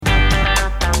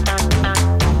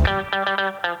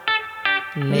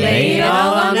Lay it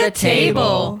all on the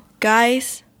table.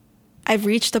 Guys, I've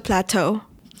reached the plateau.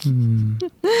 And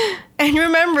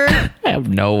remember, I have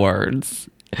no words.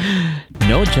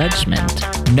 No judgment.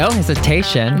 No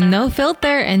hesitation. No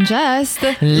filter and just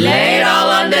lay it all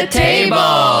on the table.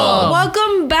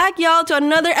 Welcome back, y'all, to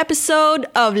another episode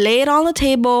of Lay It On the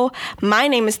Table. My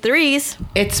name is Therese.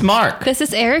 It's Mark. This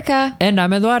is Erica. And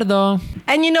I'm Eduardo.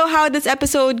 And you know how this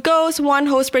episode goes. One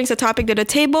host brings a topic to the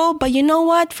table. But you know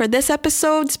what? For this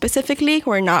episode specifically,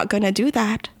 we're not going to do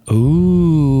that.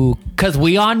 Ooh, because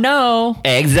we all know.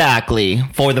 Exactly.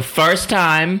 For the first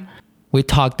time. We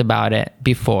talked about it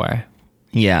before.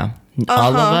 Yeah.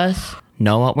 All of us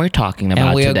know what we're talking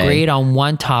about today. And we agreed on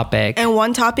one topic. And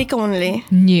one topic only.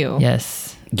 New.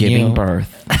 Yes. Giving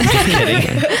birth. Just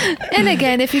kidding. And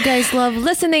again, if you guys love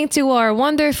listening to our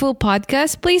wonderful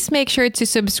podcast, please make sure to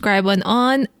subscribe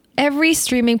on every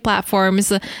streaming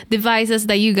platforms devices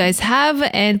that you guys have,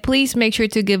 and please make sure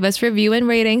to give us review and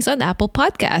ratings on Apple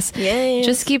Podcasts. Yes.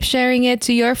 Just keep sharing it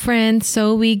to your friends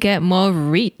so we get more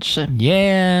reach.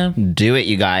 Yeah. Do it,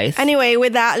 you guys. Anyway,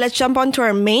 with that, let's jump on to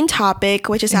our main topic,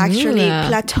 which is actually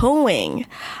plateauing.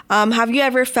 Have you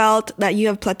ever felt that you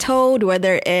have plateaued,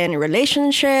 whether in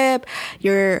relationship,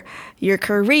 your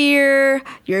career,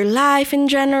 your life in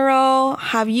general?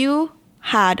 Have you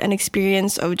had an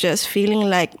experience of just feeling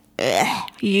like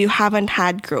you haven't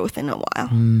had growth in a while?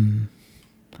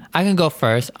 I can go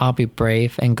first. I'll be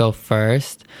brave and go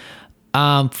first.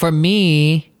 For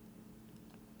me,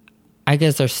 I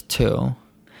guess there's two.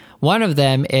 One of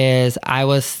them is I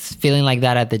was feeling like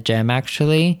that at the gym,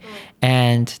 actually.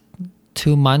 And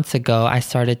 2 months ago, I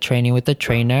started training with a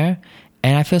trainer.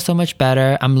 And I feel so much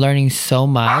better. I'm learning so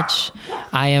much.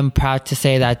 I am proud to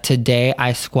say that today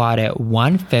I squatted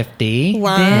 150.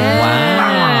 Wow.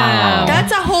 Wow.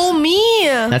 That's a whole me.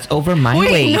 That's over my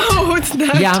weight. No, it's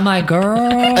not. Yeah, I'm like, girl.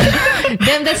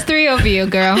 Then that's 3 of you,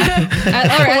 girl. Or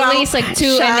at least like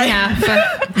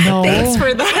 2.5. No. Thanks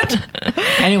for that.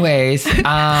 Anyways. Okay,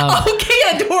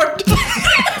 Edward.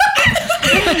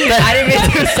 I didn't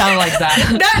mean to sound like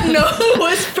that. That no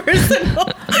was personal.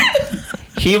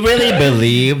 He really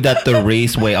believed that the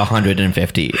race weighed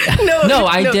 150. No,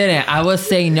 I didn't. I was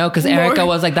saying no because Erica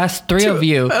was like, that's 3 of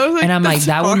you. Like, and I'm like,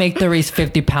 that would make the race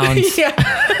 50 pounds. Yeah.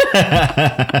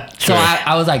 So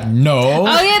I was like, no.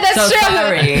 Oh, yeah, that's so true.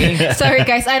 Sorry. Sorry,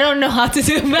 guys. I don't know how to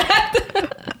do math.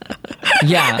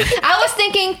 Yeah. I was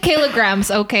thinking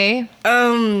kilograms, okay?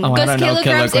 Oh, I Because don't know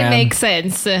kilograms, it makes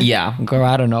sense. Yeah. Girl,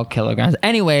 I don't know kilograms.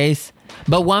 Anyways,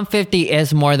 but 150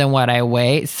 is more than what I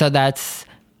weigh. So that's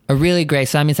a really great.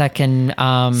 So that means I can...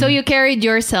 So you carried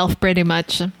yourself pretty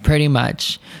much. Pretty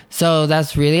much. So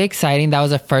that's really exciting. That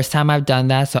was the first time I've done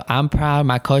that. So I'm proud.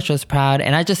 My coach was proud.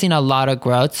 And I just seen a lot of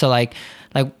growth. So like,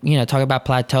 you know, talk about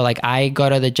plateau. Like I go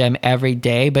to the gym every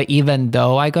day. But even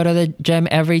though I go to the gym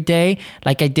every day,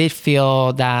 like I did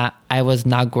feel that I was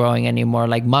not growing anymore,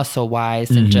 like muscle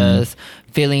wise, and just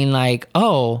feeling like,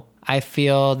 oh, I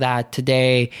feel that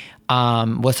today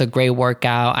was a great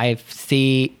workout. I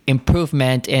see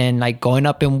improvement in like going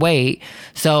up in weight.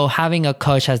 So having a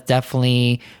coach has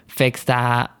definitely fixed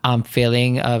that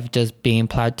feeling of just being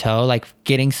plateau, like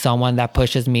getting someone that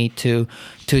pushes me to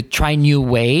try new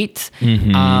weights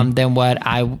than what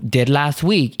I did last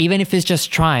week, even if it's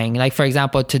just trying. Like for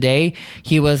example, today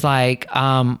he was like,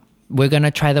 we're going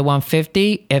to try the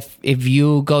 150. If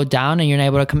you go down and you're not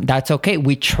able to come, that's okay.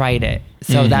 We tried it.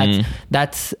 So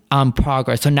that's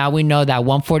progress. So now we know that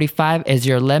 145 is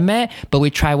your limit, but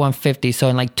we try 150. So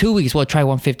in like 2 weeks, we'll try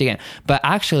 150 again. But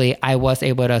actually, I was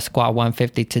able to squat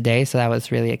 150 today. So that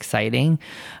was really exciting.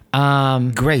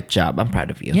 Great job. I'm proud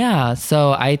of you. Yeah.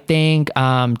 So I think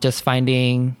just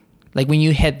finding, like when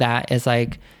you hit that, it's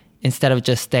like, instead of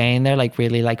just staying there, like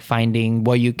really like finding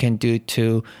what you can do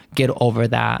to get over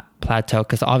that plateau.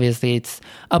 Because obviously it's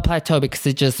a plateau because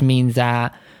it just means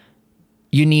that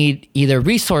you need either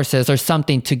resources or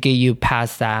something to get you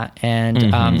past that.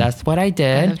 And that's what I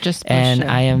did. And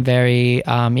I am very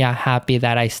happy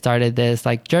that I started this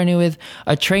like journey with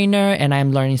a trainer, and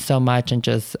I'm learning so much and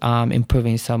just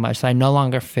improving so much. So I no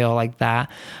longer feel like that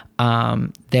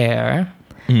there.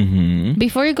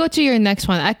 Before you go to your next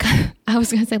one, I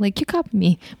was gonna say like you copied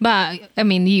me, but I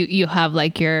mean you have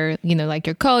like your like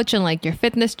your coach and like your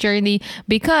fitness journey,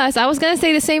 because I was gonna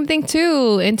say the same thing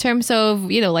too in terms of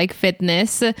like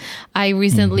fitness. I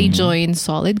recently joined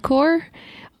Solid Core.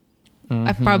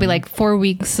 I've probably like 4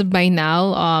 weeks by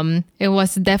now. It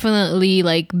was definitely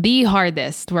like the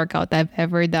hardest workout I've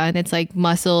ever done. It's like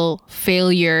muscle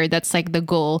failure. That's like the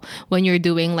goal when you're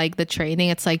doing like the training.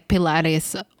 It's like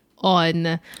Pilates on,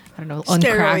 I don't know, on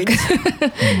steroids.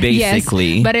 crack.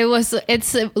 Basically. Yes, but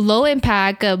it's low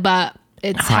impact, but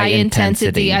it's High high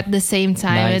intensity intensity. at the same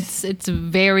time. Nice. It's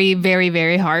very, very,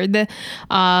 very hard.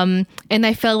 And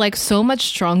I felt like so much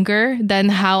stronger than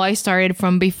how I started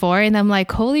from before. And I'm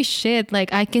like, holy shit,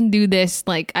 like I can do this.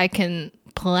 Like I can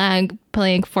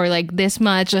plank for like this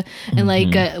much and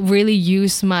like really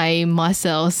use my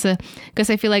muscles,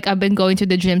 because I feel like I've been going to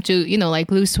the gym to, you know,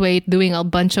 like lose weight, doing a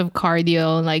bunch of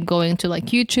cardio, like going to like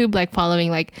YouTube, like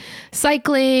following like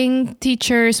cycling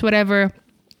teachers, whatever.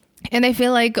 And I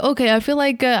feel like, okay, I feel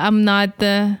like I'm not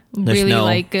There's really no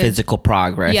like physical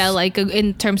progress. yeah, like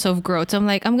in terms of growth. So I'm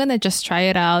like, I'm gonna just try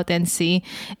it out and see.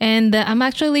 And I'm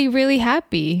actually really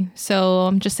happy. So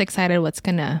I'm just excited what's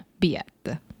gonna be at.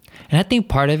 And I think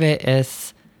part of it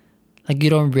is like you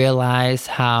don't realize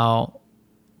how,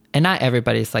 and not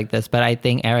everybody's like this, but I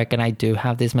think Eric and I do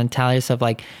have these mentalities of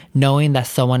like knowing that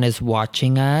someone is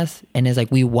watching us and is like,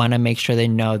 we want to make sure they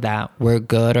know that we're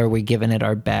good or we're giving it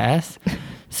our best.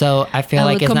 So I feel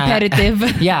like it's competitive.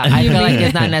 not, yeah, I feel like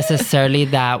it's not necessarily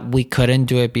that we couldn't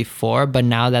do it before, but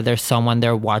now that there's someone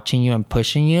there watching you and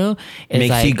pushing you, it's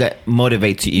Makes like, you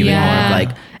motivates you even Yeah. more. Like,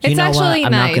 you It's know what? actually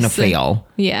I'm not going to nice. fail.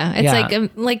 Yeah, it's Yeah.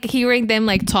 like hearing them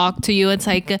like talk to you. It's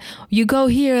like you go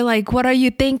here, like what are you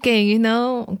thinking? You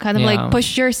know, kind of Yeah. like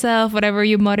push yourself, whatever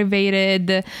you motivated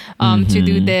to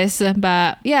do this.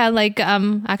 But yeah, like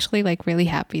I'm actually like really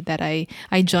happy that I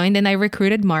joined and I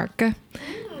recruited Mark.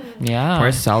 yeah.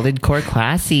 We're solid core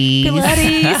classies.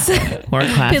 Pilates. We're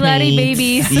classmates. Pilates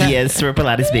babies. Yes, we're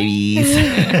Pilates babies.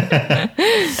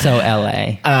 So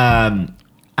LA.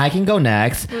 I can go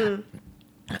next.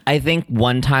 I think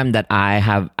one time that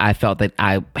I felt that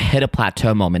I hit a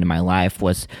plateau moment in my life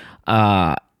was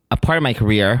a part of my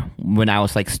career when I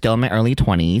was like still in my early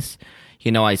 20s.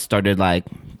 You know, I started like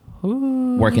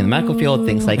working in the medical field,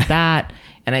 things like that.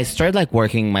 And I started like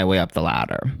working my way up the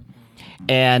ladder.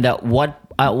 And at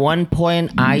one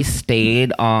point I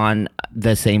stayed on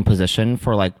the same position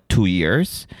for like 2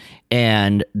 years.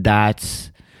 And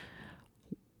that's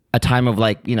a time of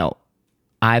like, you know,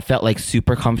 I felt like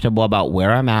super comfortable about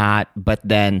where I'm at, but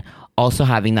then also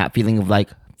having that feeling of like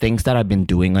things that I've been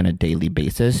doing on a daily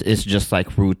basis is just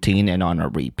like routine and on a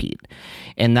repeat.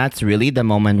 And that's really the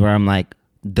moment where I'm like,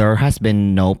 there has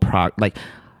been no like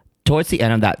towards the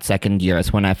end of that second year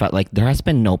is when I felt like there has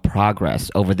been no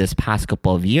progress over this past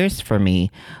couple of years for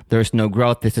me. There's no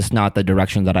growth. This is not the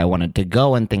direction that I wanted to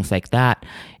go and things like that.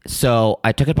 So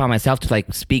I took it upon myself to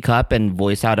like speak up and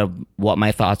voice out of what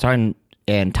my thoughts are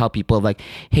and tell people like,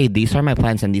 hey, these are my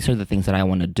plans and these are the things that I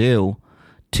want to do,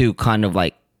 to kind of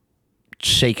like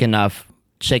shaking off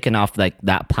like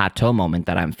that plateau moment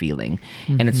that I'm feeling.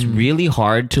 And it's really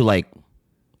hard to like,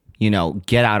 you know,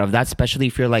 get out of that, especially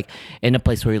if you're like in a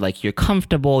place where you're like, you're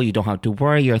comfortable, you don't have to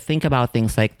worry or think about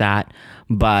things like that.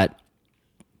 But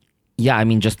yeah, I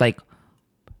mean, just like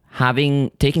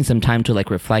taking some time to like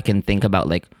reflect and think about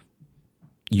like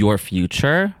your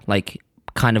future, like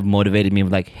kind of motivated me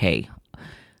with like, hey,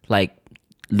 like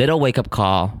little wake up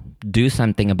call, do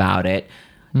something about it,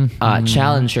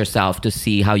 challenge yourself to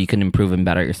see how you can improve and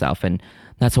better yourself. And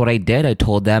that's what I did. I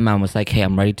told them, I was like, hey,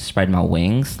 I'm ready to spread my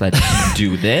wings. Let's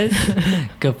do this.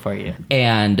 Good for you.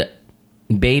 And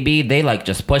baby, they like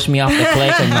just pushed me off the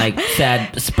cliff and like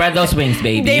said, spread those wings,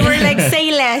 baby. They were like,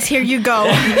 say less, here you go.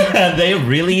 They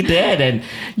really did. And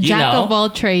you Jack know, of all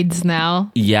trades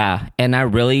now. yeah. And I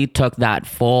really took that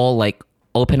full like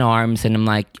open arms, and I'm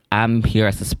like, I'm here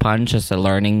as a sponge, this is a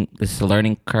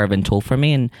learning curve and tool for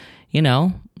me. And you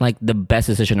know, like the best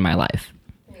decision in my life,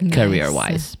 Nice. career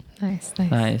wise.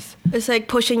 Nice. It's like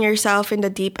pushing yourself in the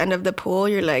deep end of the pool.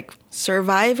 You're like,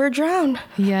 survive or drown.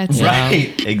 Yeah, it's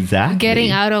Right. Exactly.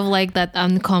 getting out of like that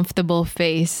uncomfortable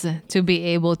phase to be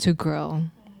able to grow.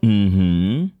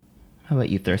 How about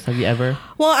you, Thirst? Have you ever?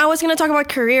 Well, I was going to talk about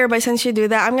career, but since you do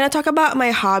that, I'm going to talk about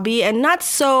my hobby, and not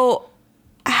so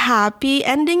happy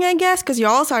ending, I guess, because you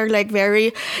also are like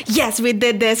very, yes, we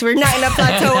did this, we're not in a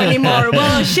plateau anymore.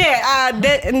 Well, shit,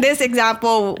 in this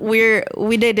example,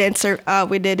 we didn't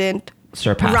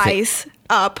Surpass it. rise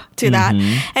up to that.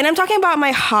 And I'm talking about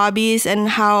my hobbies and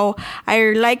how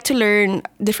I like to learn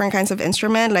different kinds of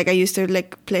instrument. Like I used to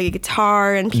like play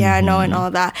guitar and piano and all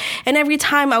that. And every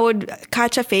time I would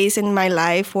catch a phase in my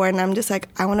life when I'm just like,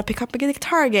 I want to pick up a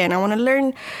guitar again. I want to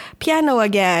learn piano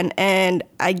again. And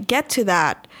I get to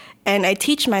that and I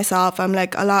teach myself. I'm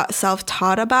like a lot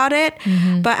self-taught about it.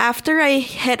 But after I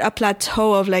hit a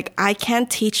plateau of like, I can't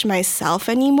teach myself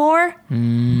anymore,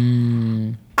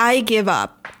 I give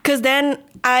up. Because then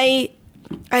I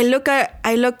look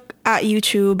at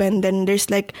YouTube, and then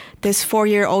there's like this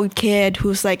 4-year-old kid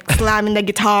who's like slamming the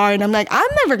guitar, and I'm like, I'm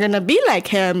never gonna be like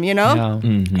him, you know?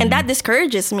 Yeah. And that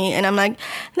discourages me, and I'm like,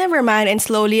 never mind. And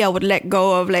slowly I would let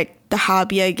go of like the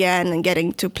hobby again and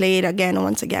getting to play it again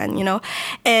once again, you know.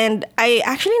 And I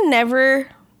actually never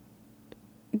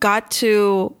got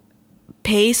to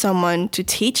pay someone to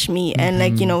teach me and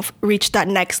like, you know, reach that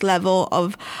next level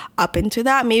of up into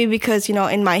that. Maybe because, you know,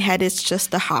 in my head it's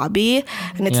just a hobby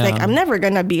and it's like I'm never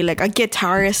gonna be like a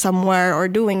guitarist somewhere or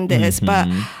doing this. But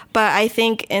I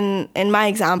think in my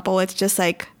example, it's just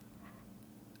like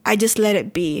I just let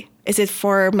it be. Is it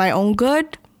for my own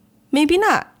good? Maybe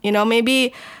not. You know,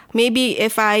 maybe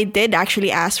if I did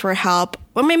actually ask for help,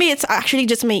 or maybe it's actually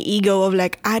just my ego of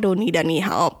like, I don't need any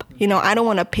help. You know, I don't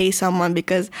want to pay someone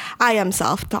because I am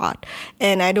self-taught.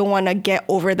 And I don't want to get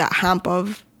over that hump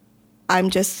of I'm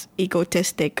just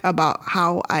egotistic about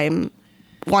how I'm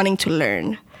wanting to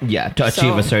learn. Yeah, to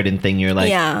achieve a certain thing, you're like,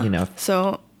 you know.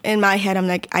 So in my head, I'm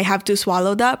like, I have to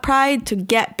swallow that pride to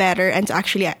get better and to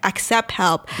actually accept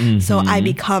help so I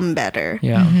become better.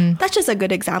 Yeah. That's just a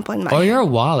good example in my Or head. your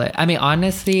wallet. I mean,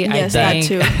 honestly, Yes, I think...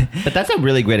 that too. But that's a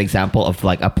really great example of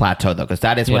like a plateau though, because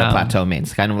that is what a plateau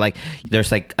means. Kind of like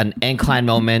there's like an incline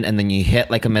moment and then you hit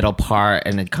like a middle part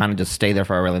and it kind of just stay there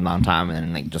for a really long time and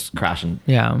then like just crash and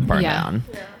burn down.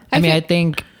 Yeah. I mean, I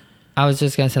think I was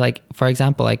just going to say, like, for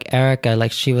example, like Erica,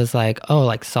 like she was like, oh,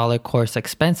 like solid course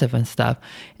expensive and stuff.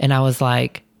 And I was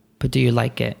like, but do you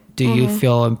like it? Do you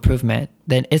feel improvement?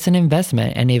 Then it's an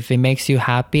investment. And if it makes you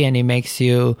happy and it makes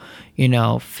you, you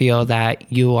know, feel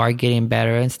that you are getting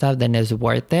better and stuff, then it's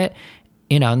worth it.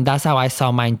 You know, and that's how I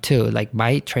saw mine too. Like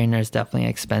my trainer is definitely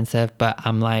expensive, but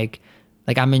I'm like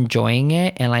I'm enjoying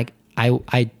it. And like,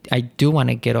 I do want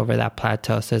to get over that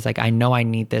plateau. So it's like, I know I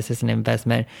need this. It's an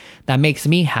investment that makes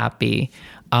me happy.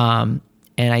 And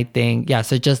I think,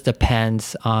 so it just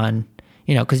depends on,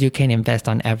 you know, because you can't invest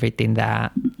on everything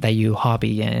that you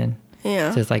hobby in.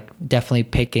 Yeah. So it's like definitely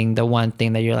picking the one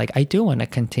thing that you're like, I do want to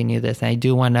continue this. And I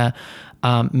do want to,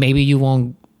 maybe you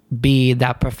won't be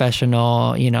that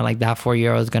professional, you know, like that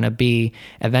 4-year-old is going to be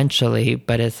eventually.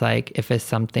 But it's like, if it's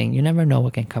something, you never know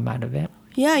what can come out of it.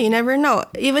 Yeah, you never know.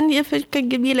 Even if it could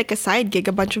be like a side gig,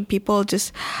 a bunch of people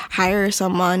just hire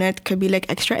someone. It could be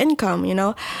like extra income, you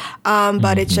know.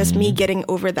 But it's just me getting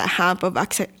over the hump of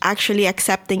actually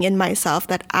accepting in myself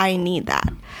that I need that.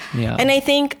 Yeah. And I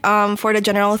think for the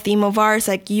general theme of ours,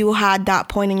 like you had that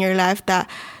point in your life that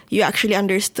you actually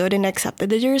understood and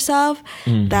accepted it yourself,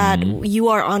 that you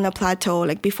are on a plateau,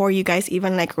 like before you guys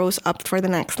even like rose up for the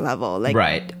next level.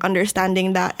 Like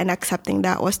understanding that and accepting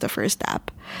that was the first step.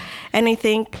 And I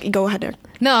think, go ahead, Eric.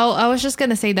 No, I was just going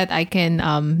to say that I can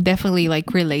definitely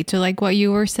like relate to like what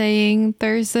you were saying,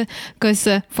 Thursday. Because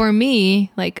for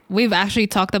me, like we've actually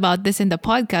talked about this in the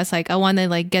podcast. Like I want to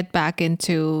like get back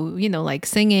into, you know, like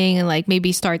singing and like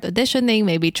maybe start auditioning,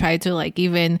 maybe try to like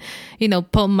even, you know,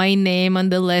 put my name on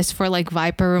the list for like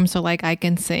Viper Room so like I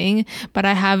can sing. But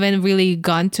I haven't really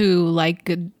gone to like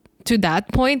to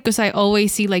that point because I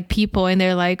always see like people and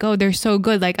they're like, oh, they're so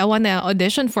good. Like I want to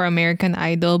audition for American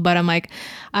Idol, but I'm like,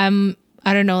 I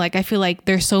don't know. Like I feel like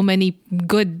there's so many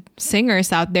good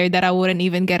singers out there that I wouldn't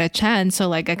even get a chance. So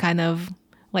like I kind of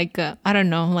like, I don't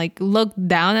know, like look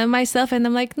down at myself and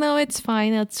I'm like, no, it's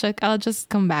fine. I'll just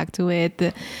come back to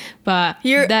it. But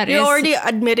you're already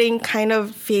admitting kind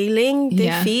of failing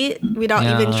defeat without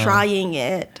even trying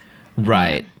it.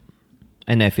 Right.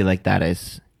 And I feel like that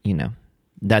is, you know,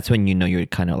 that's when you know you're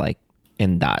kind of like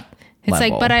in that It's level.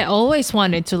 like, but I always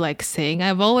wanted to like sing.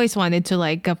 I've always wanted to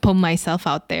like put myself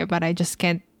out there, but I just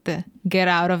can't get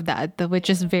out of that,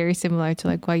 which is very similar to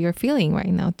like what you're feeling right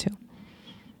now too.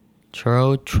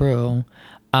 True.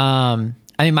 I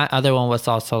mean, my other one was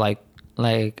also like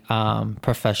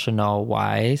professional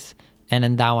wise. And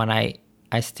in that one, I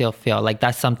still feel like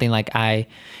that's something like I,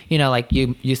 you know, like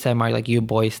you said, Mark, like you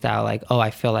boy style, like, oh, I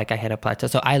feel like I hit a plateau.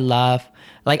 So I love,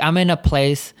 like, I'm in a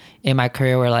place in my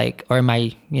career where like, or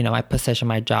my, you know, my position,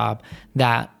 my job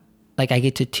that like I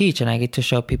get to teach and I get to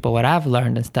show people what I've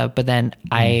learned and stuff. But then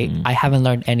I haven't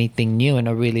learned anything new in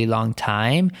a really long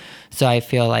time. So I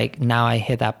feel like now I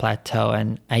hit that plateau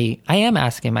and I am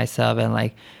asking myself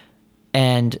like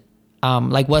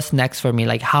what's next for me?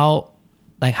 Like how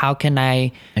can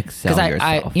I excel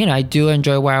yourself? I do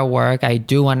enjoy where I work. I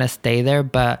do want to stay there,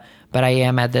 but I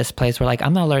am at this place where like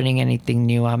I'm not learning anything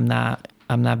new. I'm not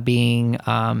being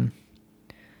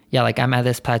like I'm at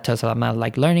this plateau, so I'm not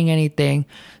like learning anything.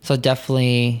 So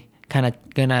definitely kind of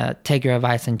gonna take your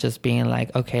advice and just being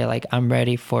like, okay, like I'm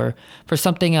ready for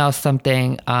something else,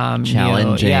 something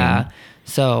challenging. New. Yeah.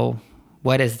 So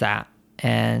what is that?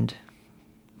 And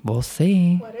we'll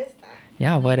see. What is that?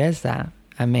 Yeah, what is that?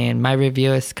 I mean, my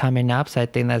review is coming up, so I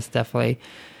think that's definitely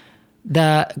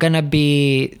gonna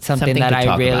be something that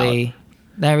I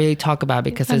really talk about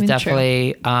because it's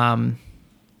definitely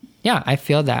yeah, I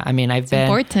feel that. I mean, I've been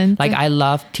important. like, I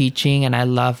love teaching and I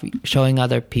love showing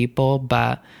other people,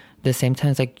 but at the same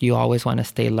time, it's like you always want to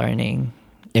stay learning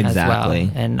Exactly.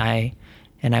 as well.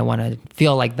 And I want to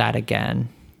feel like that again.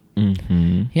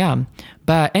 Yeah.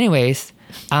 But anyways,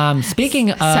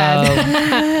 speaking of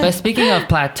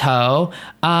Plateau,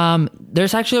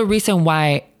 there's actually a reason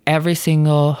why every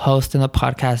single host in the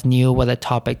podcast knew what the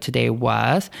topic today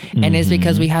was. And it's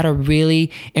because we had a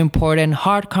really important,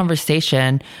 hard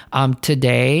conversation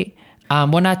today.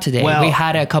 Well, not today. Well, we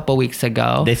had it a couple weeks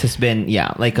ago. This has been,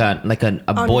 like a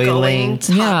boiling,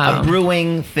 Yeah. a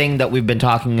brewing thing that we've been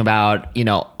talking about,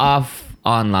 offline.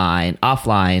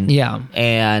 Yeah.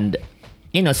 And,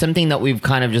 something that we've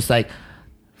kind of just like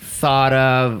thought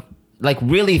of,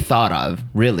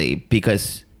 really,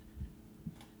 because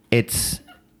it's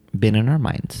been in our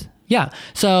minds. Yeah.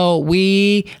 So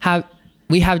we have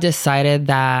decided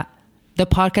that the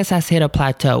podcast has hit a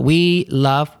plateau. We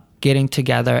love getting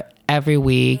together every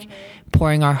week,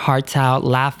 pouring our hearts out,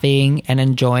 laughing and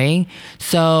enjoying.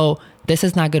 So this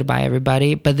is not goodbye,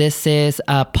 everybody, but this is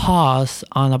a pause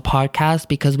on the podcast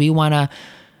because we want to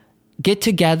get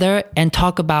together and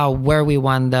talk about where we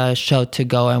want the show to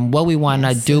go and what we want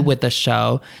to do with the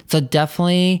show. So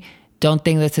definitely don't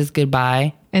think this is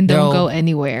goodbye. And don't go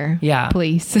anywhere. Yeah.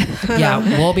 Please. Yeah,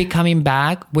 we'll be coming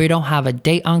back. We don't have a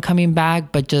date on coming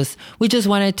back, but we just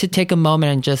wanted to take a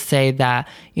moment and just say that,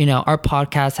 our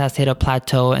podcast has hit a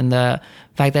plateau, and the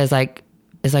fact that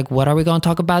it's like, what are we going to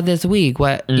talk about this week?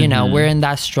 What, we're in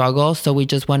that struggle. So we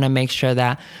just want to make sure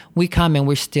that we come and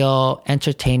we're still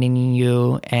entertaining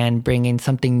you and bringing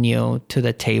something new to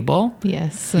the table.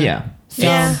 Yes. Yeah. So,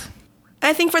 Yeah.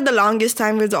 I think for the longest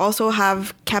time, we also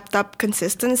have kept up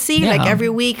consistency. Yeah. Like every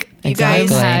week, you Exactly.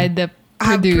 guys Had have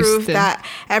produced proved that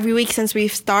every week since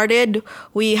we've started,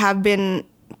 we have been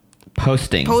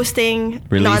Posting nonstop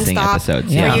releasing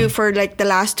episodes. Yeah. for you for like the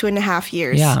last 2.5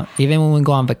 years. yeah, even when we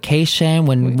go on vacation,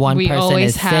 when one we person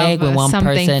always is have, sick, when one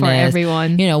something person for is,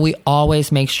 everyone. we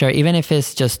always make sure, even if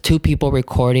it's just two people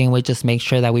recording, we just make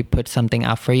sure that we put something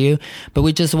out for you. But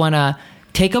we just want to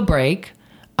take a break.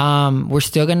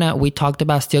 We talked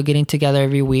about still getting together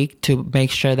every week to make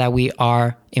sure that we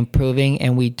are improving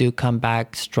and we do come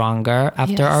back stronger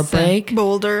after our Yes. break.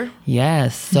 Bolder.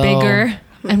 Yes. So, Bigger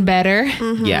and better.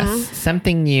 Yes.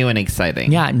 Something new and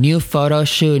exciting. yeah, new photo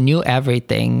shoot, new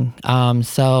everything.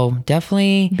 So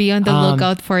definitely Be on the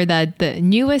lookout for the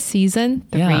newest season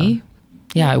 3.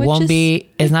 Yeah, it Which won't is- be,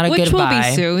 it's not a which will be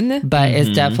goodbye. soon. But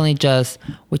it's definitely just,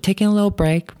 we're taking a little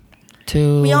break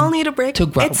to. We all need a break. to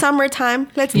grow. It's summertime.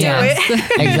 Let's Yes. do it.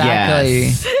 Exactly.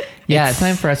 Yes. Yes. It's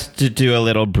time for us to do a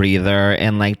little breather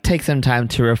and take some time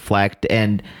to reflect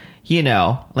and,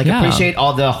 Yeah. appreciate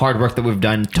all the hard work that we've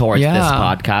done towards Yeah. this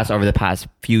podcast over the past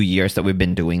few years that we've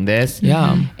been doing this.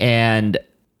 Yeah. And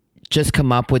just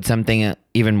come up with something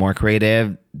even more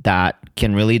creative that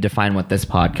can really define what this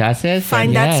podcast is. Find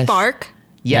And that Yes. spark.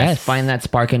 yes, Yes. find that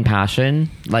spark and passion.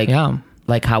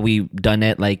 Like how we've done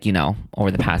it,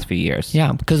 over the past few years.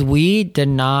 Yeah, because we did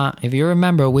not, if you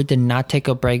remember, we did not take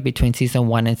a break between season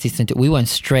 1 and season 2. We went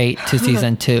straight to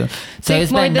season 2. So Take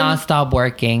it's more been than- nonstop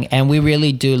working, and we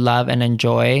really do love and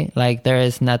enjoy. There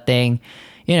is nothing,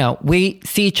 we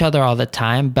see each other all the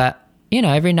time, but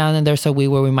every now and then there's a week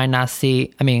where we might not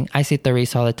see. I mean, I see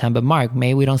Therese all the time, but Mark,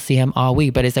 maybe we don't see him all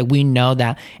week. But it's like we know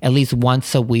that at least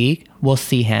once a week we'll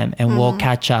see him and we'll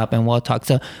catch up and we'll talk.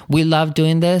 So we love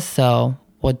doing this. So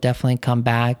we'll definitely come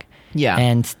back. Yeah.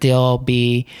 And still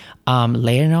be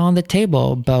laying it on the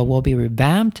table, but we'll be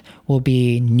revamped. We'll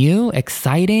be new,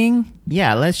 exciting.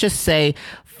 Yeah, let's just say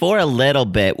for a little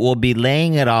bit, we'll be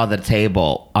laying it on the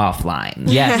table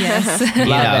offline. Yes. Yes.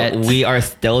 Love it. We are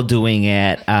still doing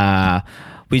it.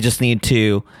 We just need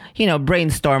to,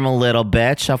 brainstorm a little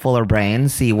bit, shuffle our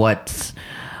brains, see what's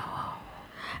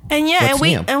And yeah, What's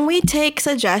new? and we take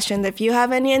suggestions. If you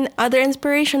have any other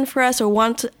inspiration for us or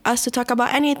want us to talk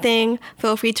about anything,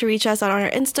 feel free to reach us on our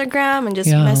Instagram and just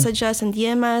Yeah. message us and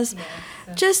DM us.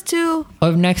 Just to Or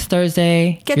if next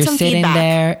Thursday Get you're some sitting feedback.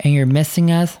 there and you're missing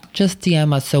us, just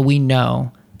DM us so we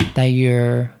know that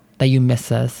you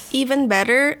miss us. even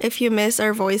better, if you miss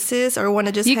our voices or want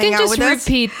to just You hang can out just with us.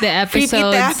 repeat the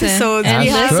episodes, episodes. and We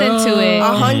have- listen to it.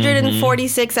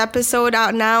 146 episode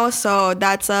out now, so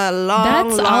that's a long,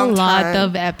 That's long a lot time.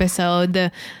 of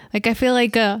episode. I feel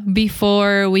like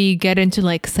before we get into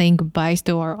saying goodbyes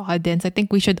to our audience, I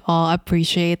think we should all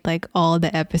appreciate all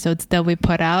the episodes that we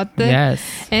put out. Yes.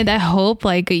 And I hope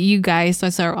you guys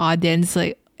as our audience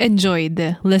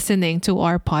enjoyed listening to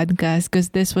our podcast because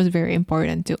this was very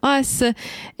important to us,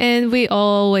 and we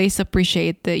always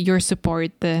appreciate your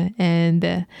support and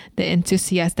the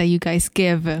enthusiasm that you guys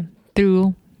give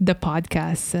through the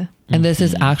podcast. And this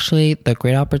is actually the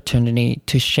great opportunity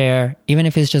to share, even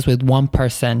if it's just with one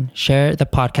person, share the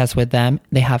podcast with them.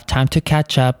 They have time to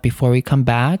catch up before we come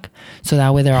back. So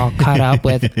that way they're all caught up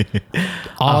with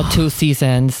all 2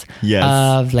 seasons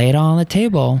of Lay It All on the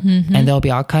Table. And they'll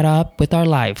be all caught up with our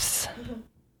lives.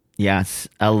 Yes,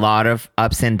 a lot of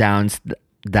ups and downs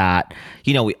that,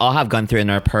 you know, we all have gone through in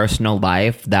our personal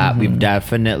life that we've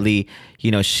definitely,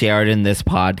 you know, shared in this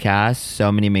podcast. So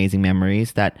many amazing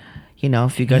memories that, you know,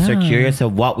 if you guys are curious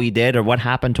of what we did or what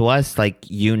happened to us, like,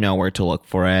 you know where to look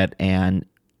for it, and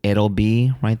it'll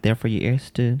be right there for your ears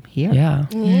to hear. Yeah.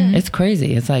 It's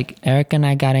crazy. It's like Eric and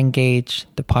I got engaged.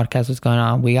 The podcast was going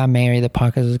on. We got married. The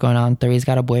podcast was going on. Therese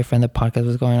got a boyfriend. The podcast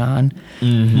was going on.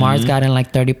 Mars got in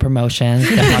like 30 promotions.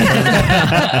 The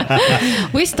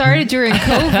podcast We started during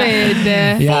COVID.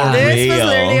 yeah. This was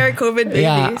literally our COVID baby.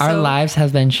 Yeah, our lives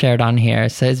have been shared on here.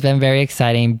 So it's been very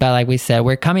exciting. But like we said,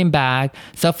 we're coming back.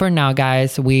 So for now,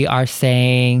 guys, we are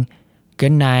saying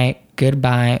good night.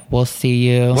 Goodbye. We'll see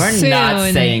you. We're Soon.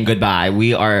 not saying goodbye.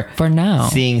 We are For now.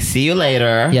 see you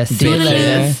later. Yes, see you later.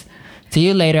 Bitches. See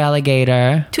you later,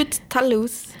 alligator.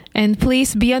 Toot-talus. And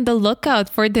please be on the lookout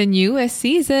for the newest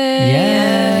season.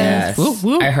 Yes. Yes. Whoop,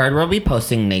 whoop. I heard we'll be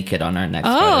posting naked on our next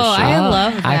Oh, photo shoot. I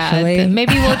love that. Actually-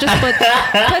 Maybe we'll just put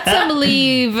some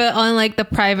leave on like the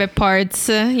private parts,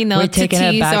 you know, We're to taking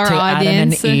it tease back our to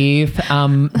audience. Adam and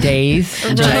Eve days.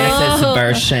 Genesis Oh.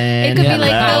 version. It could be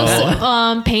like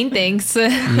Hello. those paintings,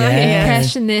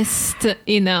 Yes. impressionist,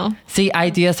 you know. See,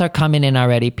 ideas are coming in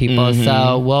already, people.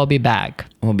 So we'll be back.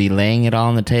 We'll be laying it all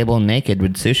on the table naked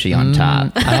with sushi on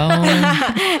top.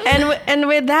 Oh, And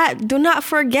with that, do not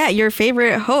forget your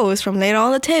favorite host from Lay It All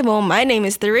on the Table. My name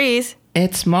is Therese.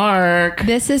 It's Mark.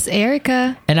 This is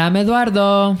Erica. and I'm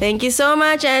Eduardo. Thank you so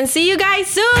much, and see you guys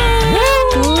soon.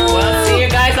 We'll see you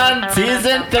guys on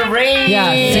season 3.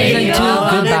 Yeah, season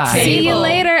 2. Goodbye. See you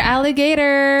later,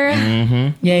 alligator.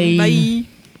 Yay. Bye.